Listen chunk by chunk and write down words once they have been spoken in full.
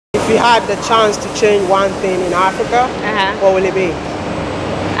you had the chance to change one thing in Africa, what will it be?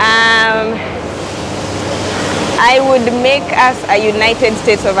 I would make us a United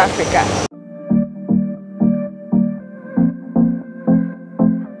States of Africa.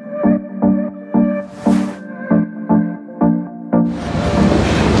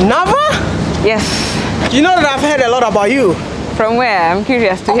 Never? Yes. You know that I've heard a lot about you. From where? I'm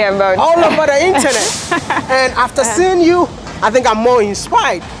curious to hear about. All over the internet. And after seeing you, I think I'm more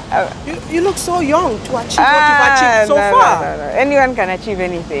inspired. You look so young to achieve what you've achieved so far. No. Anyone can achieve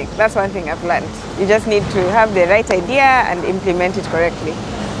anything. That's one thing I've learned. You just need to have the right idea and implement it correctly.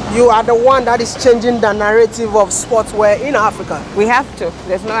 You are the one that is changing the narrative of sportswear in Africa. We have to.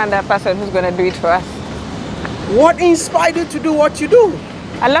 There's no other person who's going to do it for us. What inspired you to do what you do?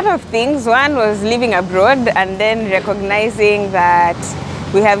 A lot of things. One was living abroad and then recognizing that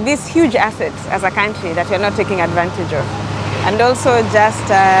we have these huge assets as a country that we're not taking advantage of. And also just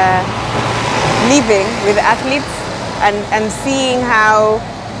living with athletes and seeing how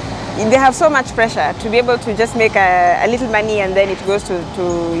they have so much pressure to be able to just make a little money and then it goes to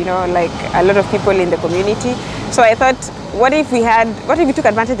you know, like a lot of people in the community. So I thought, what if we took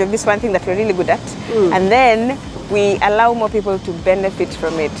advantage of this one thing that we're really good at, and then we allow more people to benefit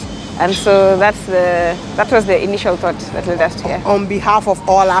from it. And so that was the initial thought that led us to here. On behalf of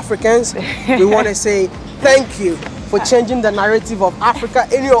all Africans, we want to say thank you for changing the narrative of Africa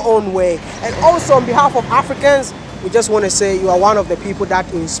in your own way. And also on behalf of Africans, we just want to say you are one of the people that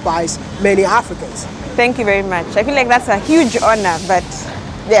inspires many Africans. Thank you very much. I feel like that's a huge honor, but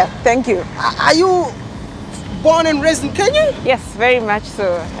yeah, thank you. Are you born and raised in Kenya? Yes, very much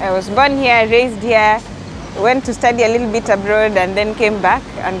so. I was born here, raised here, went to study a little bit abroad and then came back,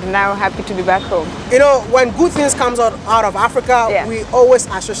 and now happy to be back home. You know, when good things comes out of Africa, we always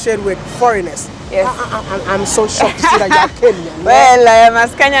associate with foreigners. Yes. I'm so shocked to see that you're Kenyan. Well, I am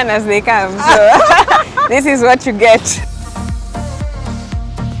as Kenyan as they come, so this is what you get.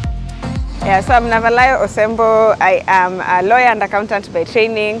 Yeah, so I'm Navalayo Osembo. I am a lawyer and accountant by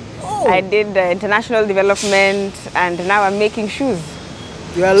training. I did international development, and now I'm making shoes.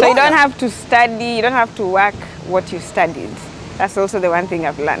 So you don't have to study, you don't have to work what you studied. That's also the one thing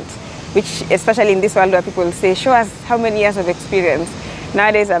I've learned, which especially in this world where people say, show us how many years of experience.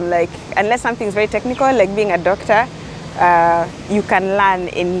 Nowadays I'm like, unless something is very technical, like being a doctor, you can learn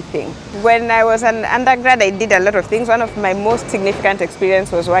anything. When I was an undergrad, I did a lot of things. One of my most significant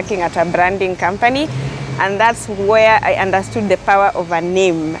experience was working at a branding company. And that's where I understood the power of a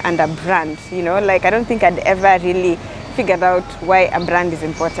name and a brand. You know, like I don't think I'd ever really figured out why a brand is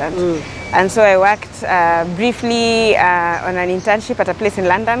important. And so I worked briefly on an internship at a place in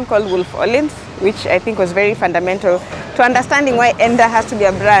London called Wolf Ollins, which I think was very fundamental to understanding why Enda has to be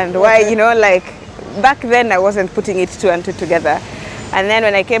a brand. Why, you know, like back then I wasn't putting it two and two together. And then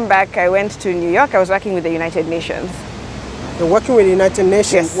when I came back, I went to New York. I was working with the United Nations. You're working with the United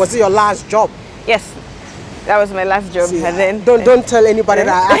Nations? Yes. Was it your last job? Yes. That was my last job. See, and then don't tell anybody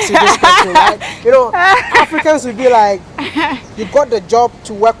that I asked you this question, right? You know, Africans will be like, you got the job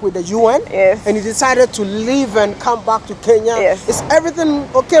to work with the UN, and you decided to leave and come back to Kenya. Is everything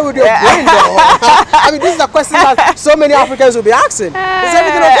okay with your brain though? I mean, this is a question that so many Africans will be asking. Is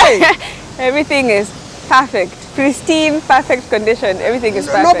everything okay? Everything is perfect. Pristine, perfect condition. Everything is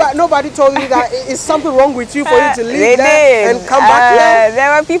perfect. Nobody told you that it's something wrong with you for you to leave there and come back here?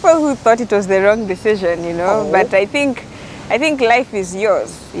 There were people who thought it was the wrong decision, you know. But I think life is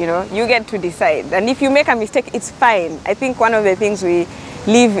yours, you know. You get to decide. And if you make a mistake, it's fine. I think one of the things we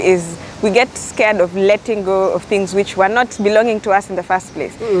live is we get scared of letting go of things which were not belonging to us in the first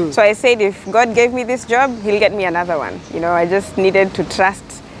place. So I said, if God gave me this job, He'll get me another one. You know, I just needed to trust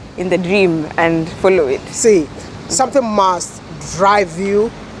in the dream and follow it. See, something must drive you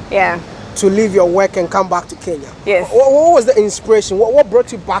to leave your work and come back to Kenya. Yes. What was the inspiration? What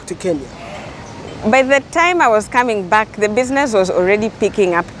brought you back to Kenya? By the time I was coming back, the business was already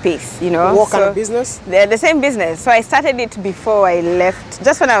picking up pace, you know. What kind of business? The same business. So I started it before I left,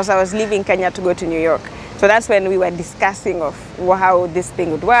 just when I was leaving Kenya to go to New York. So that's when we were discussing of how this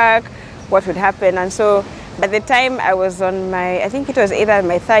thing would work, what would happen. And so by the time I was on I think it was either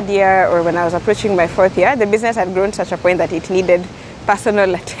my third year or when I was approaching my fourth year, the business had grown to such a point that it needed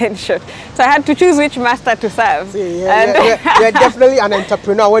personal attention. So I had to choose which master to serve. See, you're definitely an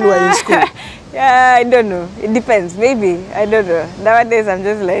entrepreneur when you were in school. Yeah, I don't know. It depends. Maybe. I don't know. Nowadays, I'm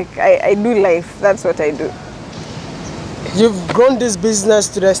just like, I do life. That's what I do. You've grown this business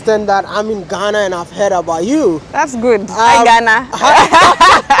to the extent that I'm in Ghana and I've heard about you. That's good. Hi, Ghana.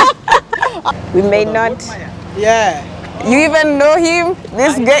 We may not. Yeah. You even know him?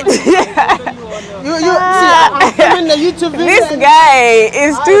 This guy. I'm filming the YouTube video. This guy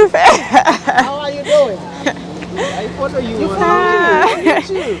is too fast. How are you doing? I follow you. You follow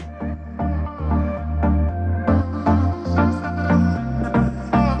me.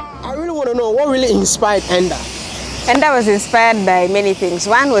 I really want to know what really inspired Enda. Enda was inspired by many things.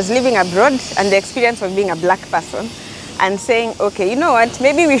 One was living abroad and the experience of being a black person, and saying, okay, you know what,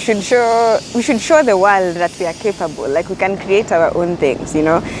 maybe we should show the world that we are capable, like we can create our own things, you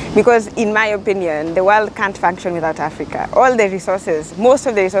know, because in my opinion, the world can't function without Africa. All the resources, most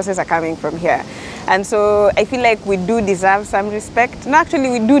of the resources are coming from here. And so I feel like we do deserve some respect. No, actually,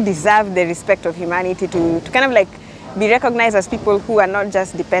 we do deserve the respect of humanity to kind of like be recognized as people who are not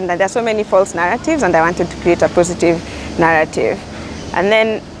just dependent. There are so many false narratives, and I wanted to create a positive narrative. And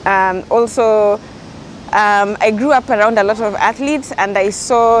then also, I grew up around a lot of athletes, and I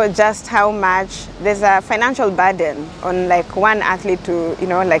saw just how much there's a financial burden on like one athlete to, you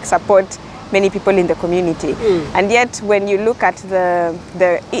know, like support many people in the community. And yet when you look at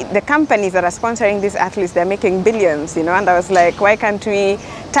the companies that are sponsoring these athletes, they're making billions, you know, and I was like, why can't we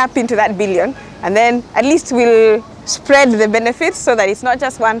tap into that billion, and then at least we'll spread the benefits so that it's not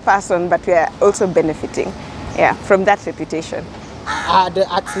just one person, but we are also benefiting, yeah, from that reputation. Are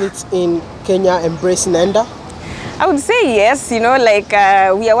the athletes in Kenya embracing Enda? I would say yes, you know, like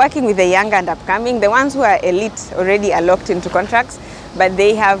we are working with the young and upcoming. The ones who are elite already are locked into contracts, but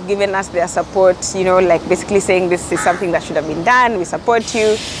they have given us their support, you know, like basically saying this is something that should have been done, we support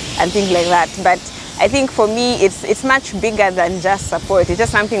you, and things like that. But I think for me, it's much bigger than just support. It's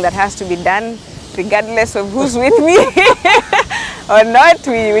just something that has to be done regardless of who's with me or not.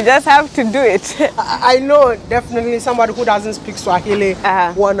 We just have to do it. I know definitely somebody who doesn't speak Swahili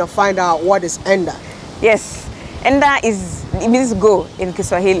want to find out what is Enda. Yes, Enda it means go in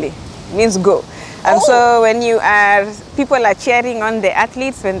Kiswahili. It means go. And so when people are cheering on the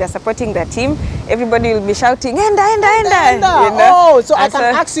athletes, when they're supporting their team, everybody will be shouting, Enda, Enda, Enda. You know? Oh, so I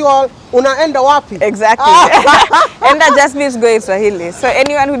can ask you all, una Enda wapi? Exactly. Enda just means go in Swahili. So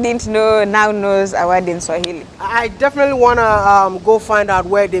anyone who didn't know now knows a word in Swahili. I definitely want to go find out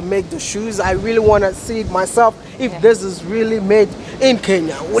where they make the shoes. I really want to see it myself if this is really made in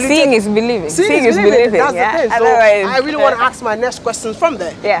Kenya. Seeing is believing. Seeing is believing. That's yeah? the thing. So I really want to ask my next questions from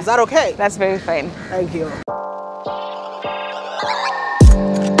there. Yeah. Is that okay? That's very fine. Thank you.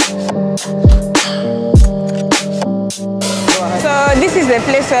 So this is the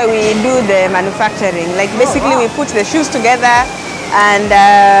place where we do the manufacturing. Like basically we put the shoes together, and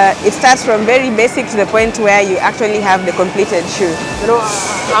it starts from very basic to the point where you actually have the completed shoe. You know,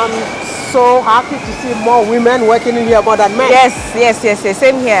 I'm so happy to see more women working in here more than men. Yes.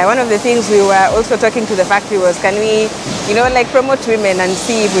 Same here. One of the things we were also talking to the factory was, can we, you know, like promote women and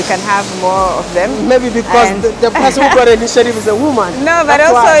see if we can have more of them. Maybe because the person who got the initiative is a woman. No, but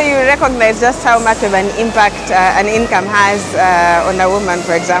that's also you recognize just how much of an impact an income has on a woman,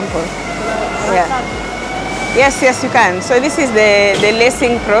 for example. Yeah. Yes, you can. So this is the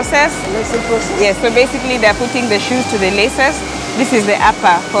lacing process. Lacing process? Yes, so basically they're putting the shoes to the laces. This is the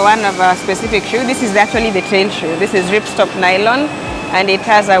upper for one of our specific shoe. This is actually the trail shoe. This is ripstop nylon, and it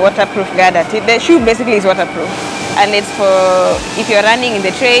has a waterproof guard at it. The shoe basically is waterproof, and it's for if you're running in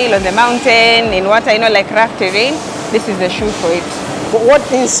the trail, on the mountain, in water, you know, like rough terrain, this is the shoe for it. But what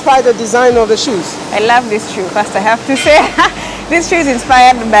inspired the design of the shoes? I love this shoe, first I have to say. This shoe is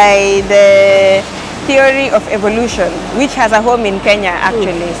inspired by the theory of evolution, which has a home in Kenya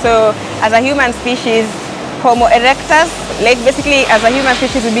actually. So as a human species, Homo erectus, like basically as a human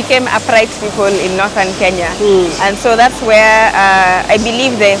species, we became upright people in northern Kenya. And so that's where I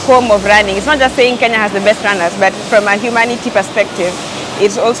believe the home of running. It's not just saying Kenya has the best runners, but from a humanity perspective,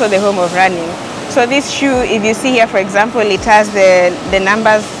 it's also the home of running. So this shoe, if you see here, for example, it has the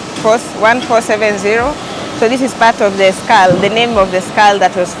numbers 1470. So this is part of the skull, the name of the skull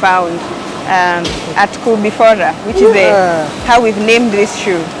that was found at Kubifora, which is how we've named this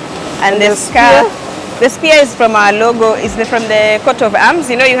shoe. And the skull. The spear is from our logo, it's from the coat of arms.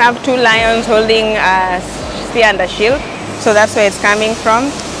 You know, you have two lions holding a spear and a shield. So that's where it's coming from.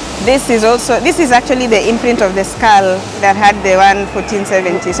 This is actually the imprint of the skull that had the one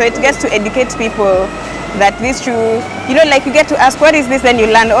 1470. So it gets to educate people that this shoe, you know, like you get to ask, what is this? Then you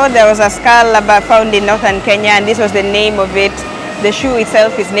learn, oh, there was a skull found in northern Kenya, and this was the name of it. The shoe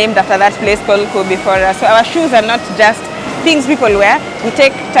itself is named after that place called Kubifora. So our shoes are not just things people wear. We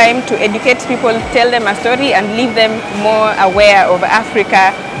take time to educate people, tell them a story, and leave them more aware of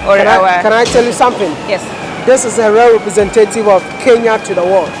Africa or Can I tell you something? Yes. This is a real representative of Kenya to the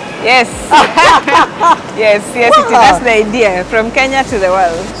world. Yes. yes, it is. That's the idea, from Kenya to the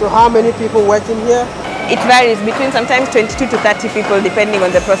world. So how many people working here? It varies between sometimes 22 to 30 people depending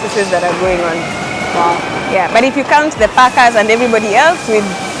on the processes that are going on. Wow. Yeah, but if you count the packers and everybody else, we'd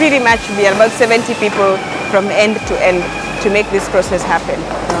pretty much be about 70 people from end to end to make this process happen.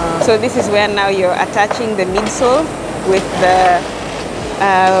 So this is where now you're attaching the midsole with the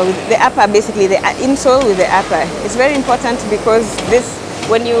upper, basically the insole with the upper. It's very important because this,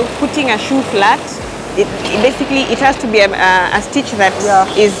 when you're putting a shoe flat, it has to be a stitch that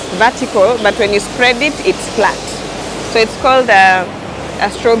is vertical, but when you spread it, it's flat. So it's called a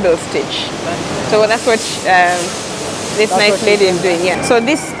strobel stitch. So that's what this nice lady is doing. Yeah. So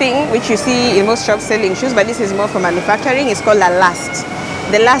this thing, which you see in most shops selling shoes, but this is more for manufacturing, is called a last.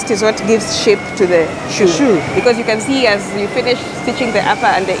 The last is what gives shape to the shoe. Because you can see as you finish stitching the upper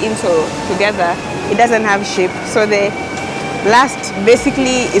and the insole together, it doesn't have shape. So the last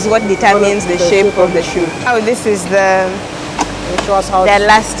basically is what determines the shape of the shoe. Now this is the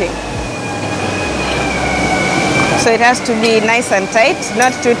lasting. So it has to be nice and tight,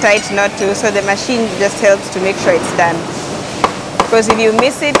 not too tight, not too, so the machine just helps to make sure it's done. Because if you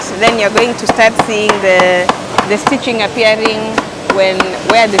miss it, then you're going to start seeing the stitching appearing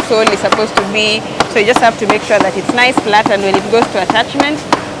where the sole is supposed to be. So you just have to make sure that it's nice, flat, and when it goes to attachment,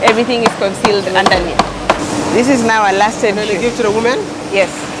 everything is concealed underneath. This is now a lasted shoe. They give to the woman?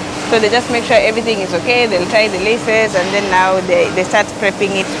 Yes. So they just make sure everything is okay, they'll tie the laces, and then now they start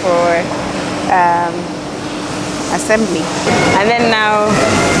prepping it for assembly. And then now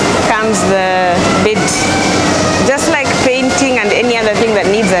comes the bit. Just like painting and any other thing that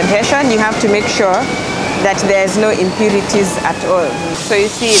needs adhesion, you have to make sure that there's no impurities at all. So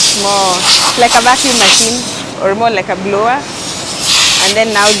you see it's more like a vacuum machine or more like a blower. And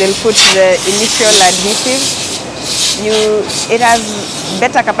then now they'll put the initial adhesive. It has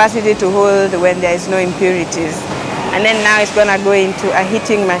better capacity to hold when there is no impurities. And then now it's gonna go into a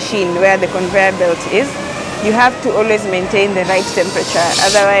heating machine where the conveyor belt is. You have to always maintain the right temperature,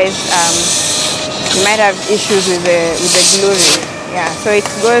 otherwise you might have issues with the glory. Yeah, so it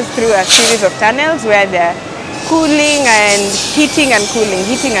goes through a series of tunnels where they're cooling and heating and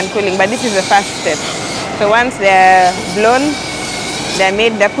cooling, but this is the first step. So once they're blown,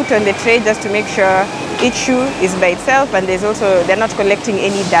 they're put on the tray just to make sure each shoe is by itself, and they're not collecting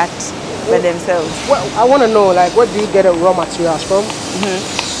any dirt by themselves. Well, I want to know, like, where do you get the raw materials from?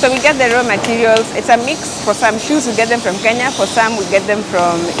 So we get the raw materials. It's a mix. For some shoes, we get them from Kenya. For some, we get them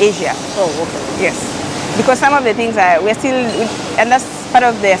from Asia. Oh, okay. Yes. Because some of the things we're still, and that's part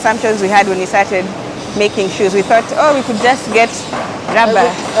of the assumptions we had when we started making shoes. We thought, oh, we could just get rubber.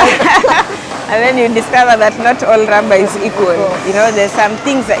 And then you discover that not all rubber is equal. You know, there's some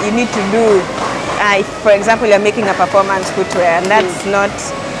things that you need to do. If, for example, you're making a performance footwear, and that's not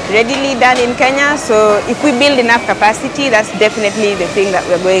readily done in Kenya. So if we build enough capacity, that's definitely the thing that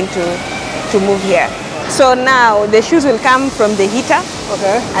we're going to move here. So now the shoes will come from the heater,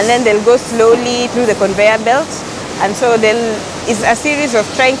 and then they'll go slowly through the conveyor belt. And so it's a series of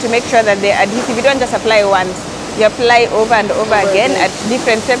trying to make sure that the adhesive, you don't just apply once, you apply over and over again at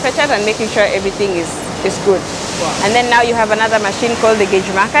different temperatures and making sure everything is good. Wow. And then now you have another machine called the gauge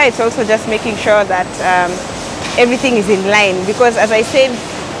marker. It's also just making sure that everything is in line, because as I said,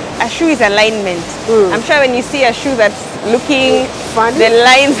 a shoe is alignment. I'm sure when you see a shoe that's looking funny, the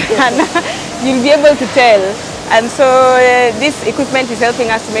lines, you'll be able to tell. And so this equipment is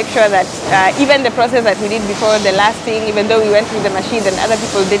helping us to make sure that even the process that we did before the lasting, even though we went through the machine and other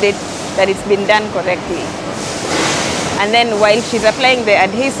people did it, that it's been done correctly. And then while she's applying the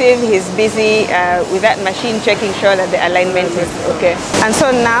adhesive, he's busy with that machine checking sure that the alignment is okay. And so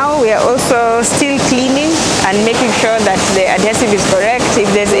now we are also still cleaning and making sure that the adhesive is correct. If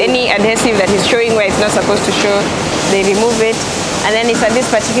there's any adhesive that is showing where it's not supposed to show, they remove it. And then it's at this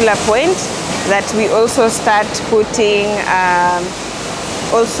particular point that we also start putting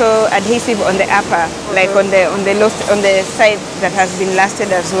also adhesive on the upper, like on the side that has been lasted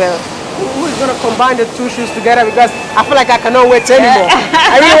as well. Who's going to combine the two shoes together, because I feel like I cannot wait anymore.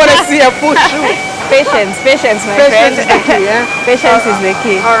 I really want to see a full shoe. Patience, my friend. Patience is the key, yeah? Patience is the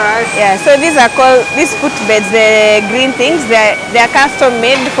key. All right. Yeah, so these are called, these footbeds, the green things, they're custom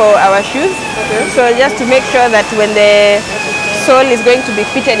made for our shoes. So just to make sure that when the sole is going to be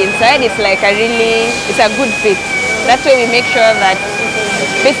fitted inside, it's like it's a good fit. That's why we make sure that,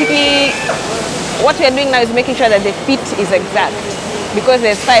 basically, what we are doing now is making sure that the fit is exact. Because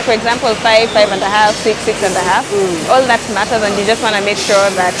there's 5, for example, 5, 5.5, 6, 6.5. All that matters, and you just want to make sure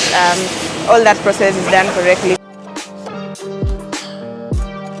that all that process is done correctly.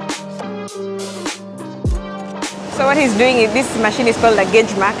 So what he's doing is, this machine is called a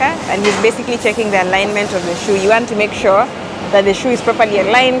gauge marker, and he's basically checking the alignment of the shoe. You want to make sure that the shoe is properly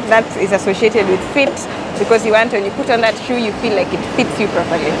aligned, that is associated with fit, because you want when you put on that shoe, you feel like it fits you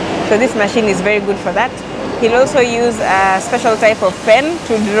properly. So this machine is very good for that. He'll also use a special type of pen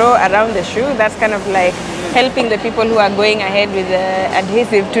to draw around the shoe. That's kind of like helping the people who are going ahead with the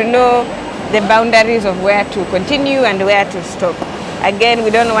adhesive to know the boundaries of where to continue and where to stop. Again, we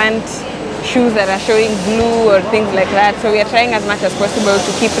don't want shoes that are showing glue or things like that, so we are trying as much as possible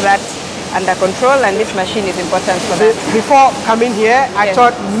to keep that under control, and this machine is important for that. Before coming here, I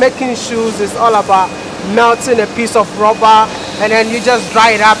thought making shoes is all about melting a piece of rubber and then you just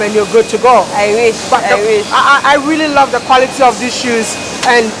dry it up and you're good to go. I wish. I really love the quality of these shoes,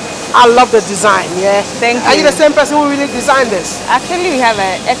 and I love the design. Yeah. Thank you. Are you the same person who really designed this? Actually, we have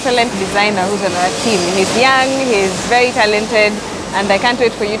an excellent designer who's on our team. He's young, he's very talented, and I can't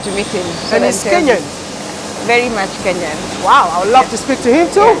wait for you to meet him. And he's Kenyan? Very much Kenyan. Wow, I would love to speak to him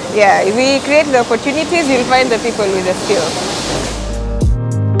too. Yeah, if we create the opportunities, you'll find the people with the skills.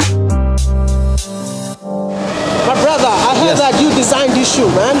 My brother, I heard that you designed this shoe,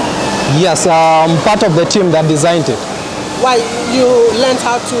 man. Yes, I'm part of the team that designed it. Why, you learned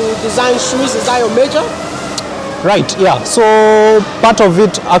how to design shoes? Is that your major? Right, yeah. So part of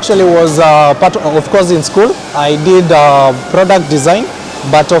it actually was of course in school. I did product design,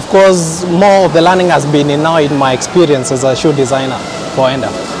 but of course more of the learning has been now in my experience as a shoe designer for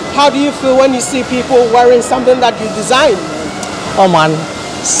Enda. How do you feel when you see people wearing something that you designed? Oh man,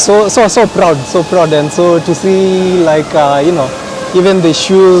 so proud, and so to see like you know, even the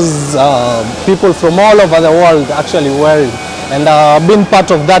shoes people from all over the world actually wearing, and being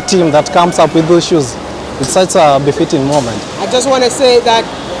part of that team that comes up with those shoes. It's such a befitting moment. I just want to say that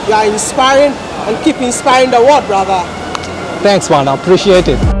you are inspiring and keep inspiring the world, brother. Thanks, man. I appreciate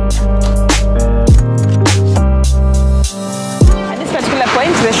it. At this particular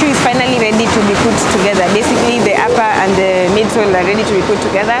point, the shoe is finally ready to be put together. Basically, the upper and the midsole are ready to be put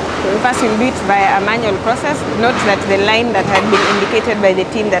together. First, we'll do it via a manual process. Note that the line that had been indicated by the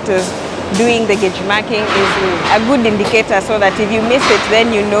team that was doing the gauge marking is a good indicator, so that if you miss it, then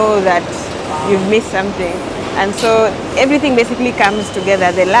you know that you've missed something. And so everything basically comes together,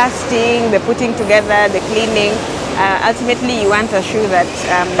 the lasting, the putting together, the cleaning. Ultimately you want a shoe that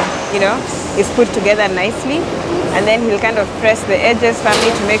you know, is put together nicely, and then he'll kind of press the edges firmly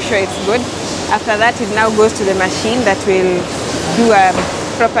to make sure it's good. After that, it now goes to the machine that will do a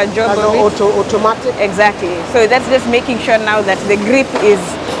proper job of it. Automatic? Exactly. So that's just making sure now that the grip is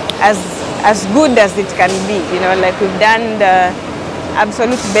as good as it can be, you know, like we've done the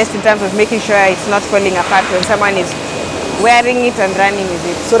absolute best in terms of making sure it's not falling apart when someone is wearing it and running with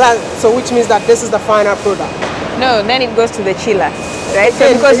it. So which means that this is the final product? No, then it goes to the chiller, right?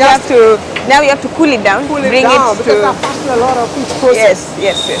 So because you have to, now you have to cool it down, bring it to... Because that passes a lot of each process.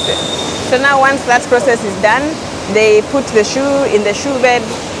 Yes. So now once that process is done, they put the shoe in the shoe bed,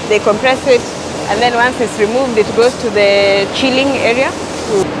 they compress it, and then once it's removed, it goes to the chilling area.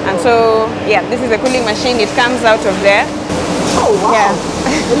 And so, yeah, this is the cooling machine. It comes out of there. Oh, wow. Yeah.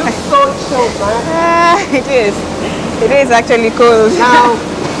 It looks so chill, man. It is. It is actually cold. Now,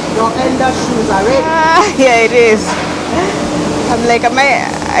 your Enda shoes are ready. Yeah, it is. I'm like,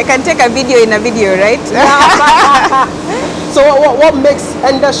 I can take a video in a video, right? So what makes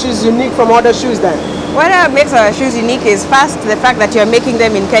Enda shoes unique from other shoes then? What makes our shoes unique is first the fact that you're making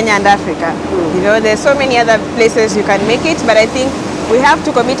them in Kenya and Africa. You know, there's so many other places you can make it, but I think we have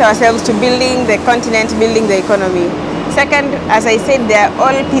to commit ourselves to building the continent, building the economy. Second, as I said, they are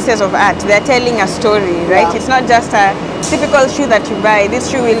all pieces of art. They're telling a story, right? Yeah. It's not just a typical shoe that you buy.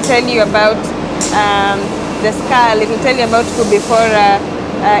 This shoe will tell you about the skull. It will tell you about Kubifora.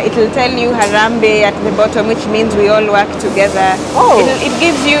 It will tell you Harambe at the bottom, which means we all work together. Oh. It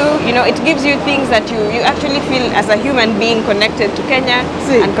gives you, you know, it gives you things that you actually feel as a human being connected to Kenya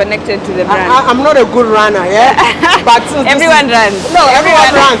and connected to the brand. I'm not a good runner, yeah? But everyone runs. No,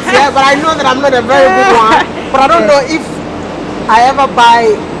 everyone runs, yeah? But I know that I'm not a very good one. But I don't know if I ever buy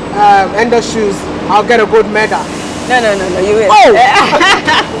Enda shoes, I'll get a gold medal. No, you will. Oh!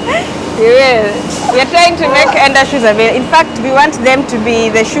 You will. We're trying to make Enda shoes available. In fact, we want them to be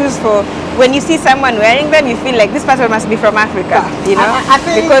the shoes for when you see someone wearing them, you feel like this person must be from Africa, you know? I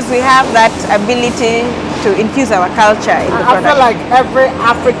think because we have that ability to infuse our culture in the product. I feel like every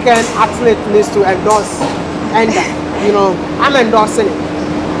African athlete needs to endorse Enda. You know, I'm endorsing it.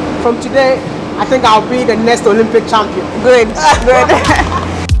 From today, I think I'll be the next Olympic champion. Good.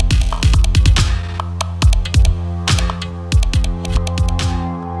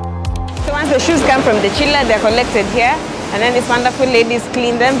 So once the shoes come from the chiller, they're collected here, and then these wonderful ladies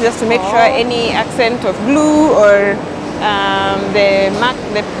clean them just to make sure any accent of glue or the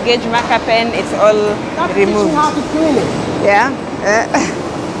gauge marker pen, it's all removed. How to clean it. Yeah.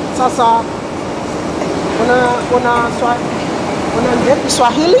 Sasa.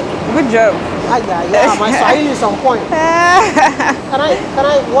 Swahili? Good job. Yeah, my Swahili is on point. Can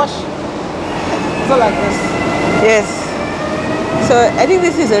I wash? So like this? Yes. So I think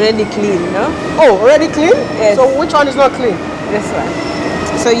this is already clean, no? Oh, already clean? Yes. So which one is not clean? This one.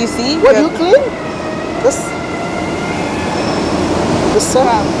 So you see? What do you clean? This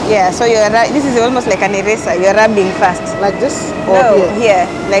one? Yeah, so this is almost like an eraser. You're rubbing first. Like this? Or no, here.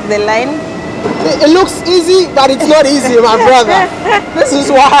 Like the line. It looks easy, but it's not easy, my brother. This is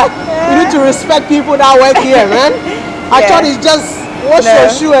why you need to respect people that work here, man. I thought it's just wash your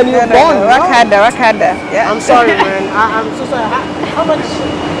shoe and you're gone. Work harder. Yeah. I'm sorry, man. I'm so sorry. How much?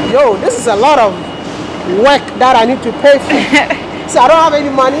 Yo, this is a lot of work that I need to pay for. See, I don't have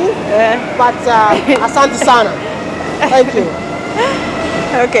any money, but asante sana. Thank you.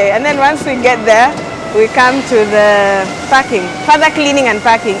 Okay, and then once we get there, we come to the packing, further cleaning and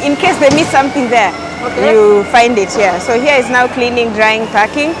packing. In case they miss something there, you find it here. So here is now cleaning, drying,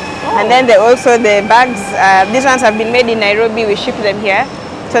 packing. And then also the bags, these ones have been made in Nairobi, we ship them here.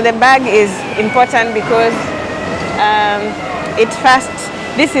 So the bag is important because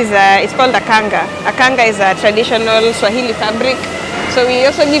this is it's called a kanga. A kanga is a traditional Swahili fabric. So we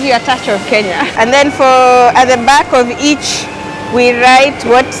also give you a touch of Kenya. And then at the back of each, we write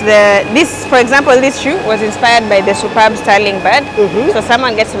what for example, this shoe was inspired by the superb sterling bird. So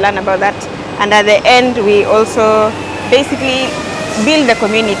someone gets to learn about that. And at the end, we also basically build the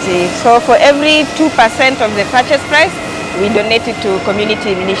community. So for every 2% of the purchase price, we donate it to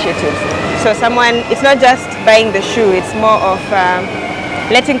community initiatives. So it's not just buying the shoe, it's more of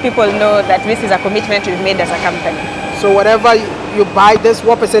letting people know that this is a commitment we've made as a company. So whatever you buy this,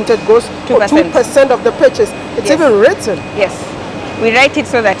 what percentage goes? 2%. 2% of the purchase. It's even written. Yes. We write it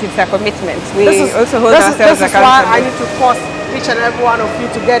so that it's a commitment. We also hold ourselves accountable. This is why I need to force each and every one of you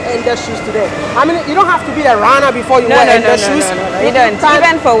to get Ender shoes today. I mean, you don't have to be a runner before you wear Ender shoes. No, you don't.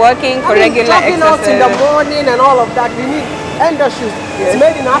 Even for working, for regular exercise. Out in the morning and all of that, we need Ender shoes. Yes. It's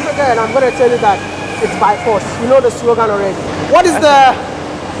made in Africa, and I'm going to tell you that it's by force. You know the slogan already. What is the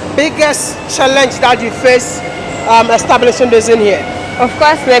biggest challenge that you face establishing this in here? Of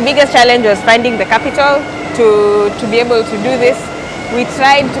course, the biggest challenge was finding the capital to be able to do this. We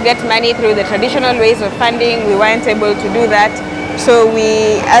tried to get money through the traditional ways of funding. We weren't able to do that. So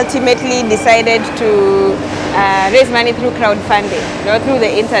we ultimately decided to raise money through crowdfunding, through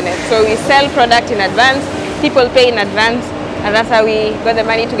the internet. So we sell product in advance, people pay in advance, and that's how we got the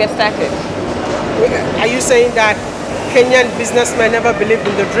money to get started. Are you saying that Kenyan businessmen never believed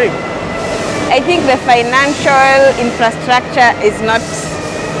in the dream? I think the financial infrastructure is not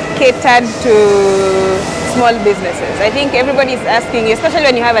catered to small businesses. I think everybody is asking, especially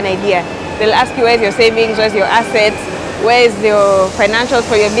when you have an idea, they'll ask you where's your savings, where's your assets, where's your financials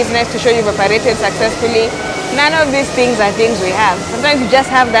for your business to show you've operated successfully. None of these things are things we have. Sometimes you just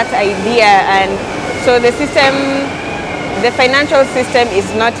have that idea, and so the financial system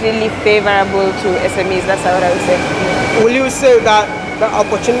is not really favorable to SMEs. That's what I would say. Will you say that the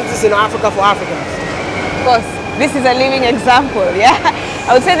opportunities in Africa for Africans? Of course. This is a living example, yeah.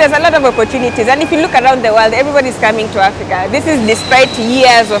 I would say there's a lot of opportunities, and if you look around the world, everybody's coming to Africa. This is despite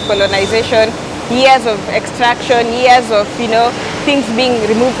years of colonization, years of extraction, years of, things being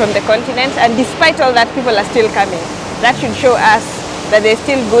removed from the continent, and despite all that, people are still coming. That should show us that there's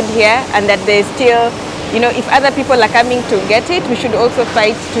still good here, and that there's still, if other people are coming to get it, we should also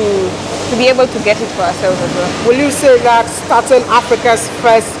fight to be able to get it for ourselves as well. Will you say that starting Africa's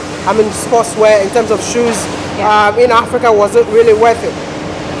first, sportswear in terms of shoes, in Africa, was it really worth it?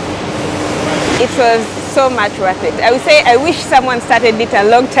 It was so much worth it. I would say I wish someone started it a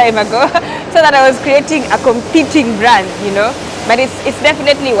long time ago so that I was creating a competing brand, But it's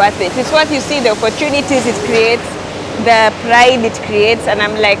definitely worth it. It's what you see, the opportunities it creates, the pride it creates, and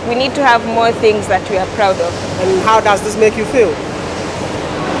I'm like, we need to have more things that we are proud of. And how does this make you feel?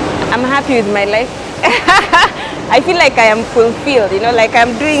 I'm happy with my life. I feel like I am fulfilled, like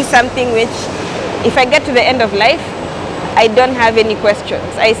I'm doing something which, if I get to the end of life, I don't have any questions.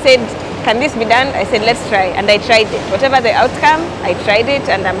 I said, can this be done? I said, let's try, and I tried it. Whatever the outcome, I tried it,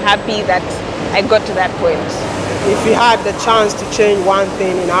 and I'm happy that I got to that point. If you had the chance to change one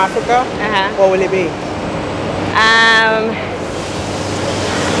thing in Africa, what will it be?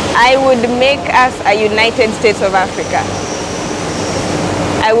 I would make us a United States of Africa.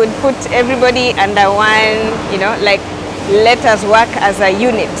 I would put everybody under one, let us work as a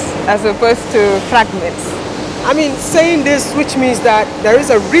unit as opposed to fragments. Saying this, which means that there is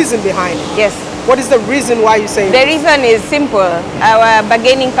a reason behind it. Yes. What is the reason why you're saying The reason is simple. Our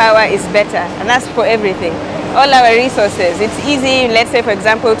bargaining power is better, and that's for everything. all our resources. It's easy, let's say for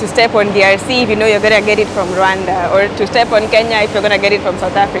example, to step on DRC if you know you're going to get it from Rwanda, or to step on Kenya if you're going to get it from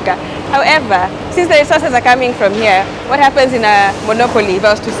South Africa. However, since the resources are coming from here, what happens in a monopoly, if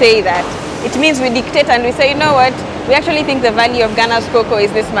I was to say that, it means we dictate and we say, you know what, we actually think the value of Ghana's cocoa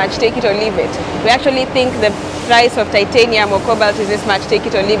is this much, take it or leave it. We actually think the price of titanium or cobalt is this much, take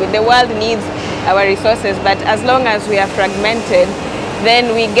it or leave it. The world needs our resources, but as long as we are fragmented,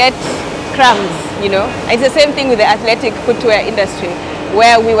 then we get crumbs, you know. It's the same thing with the athletic footwear industry,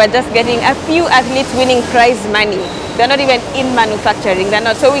 where we were just getting a few athletes winning prize money. They're not even in manufacturing, they're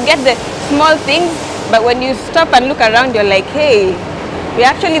not. So we get the small things, but when you stop and look around, you're like, hey, we're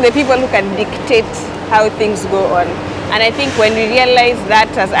actually the people who can dictate how things go on. And I think when we realize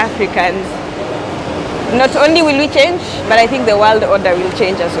that as Africans, not only will we change, but I think the world order will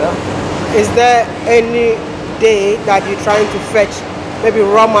change as well. Is there any day that you're trying to fetch maybe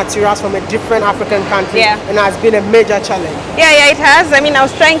raw materials from a different African country, and has been a major challenge? Yeah, it has. I mean, I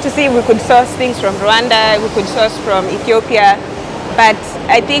was trying to see if we could source things from Rwanda, we could source from Ethiopia, but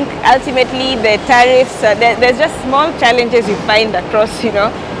I think ultimately the tariffs, there's just small challenges you find across, you know,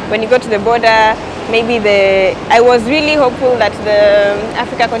 when you go to the border. Maybe I was really hopeful that the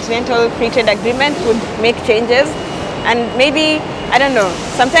Africa Continental Free Trade Agreement would make changes, and maybe, I don't know,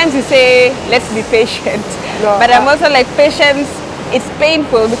 sometimes you say, let's be patient, but I'm also like, patience, it's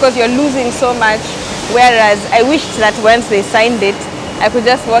painful because you're losing so much, whereas I wished that once they signed it, I could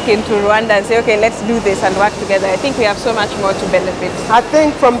just walk into Rwanda and say, okay, let's do this and work together. I think we have so much more to benefit. I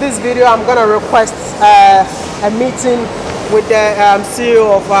think from this video, I'm going to request a meeting with the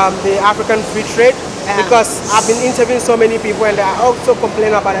CEO of the African Free Trade, because I've been interviewing so many people and they also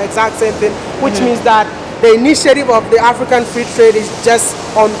complain about the exact same thing, which means that the initiative of the African Free Trade is just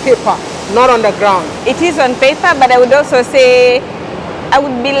on paper, not on the ground. It is on paper, but I would also say, I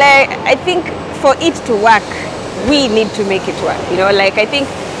would be like, I think for it to work, we need to make it work. You know, like I think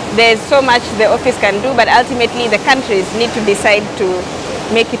there's so much the office can do, but ultimately the countries need to decide to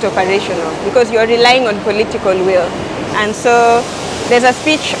make it operational, because you're relying on political will. And so there's a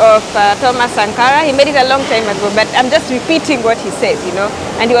speech of Thomas Sankara. He made it a long time ago, but I'm just repeating what he said, you know.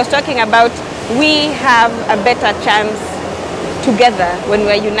 And he was talking about we have a better chance together when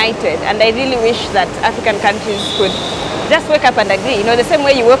we're united. And I really wish that African countries could just wake up and agree. You know, the same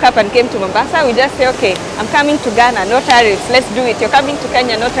way you woke up and came to Mombasa, we just say, okay, I'm coming to Ghana, no tariffs, let's do it. You're coming to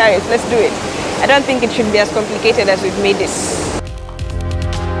Kenya, no tariffs, let's do it. I don't think it should be as complicated as we've made it.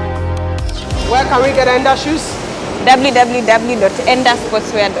 Where can we get Enda shoes?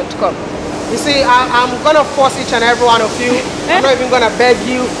 www.endasportswear.com. You see, I'm going to force each and every one of you, I'm not even going to beg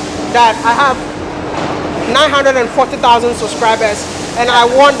you, that I have 940,000 subscribers and I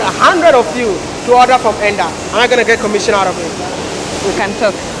want 100 of you to order from Enda. Am I going to get commission out of it? We can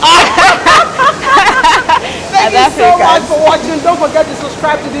talk. Thank you so much for watching. Don't forget to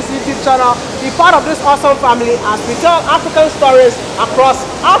subscribe to this YouTube channel. Be part of this awesome family as we tell African stories across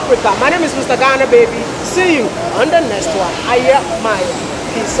Africa. My name is Mr. Ghana Baby. See you on the next one. Aya Maya.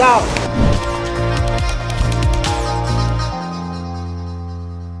 Peace out.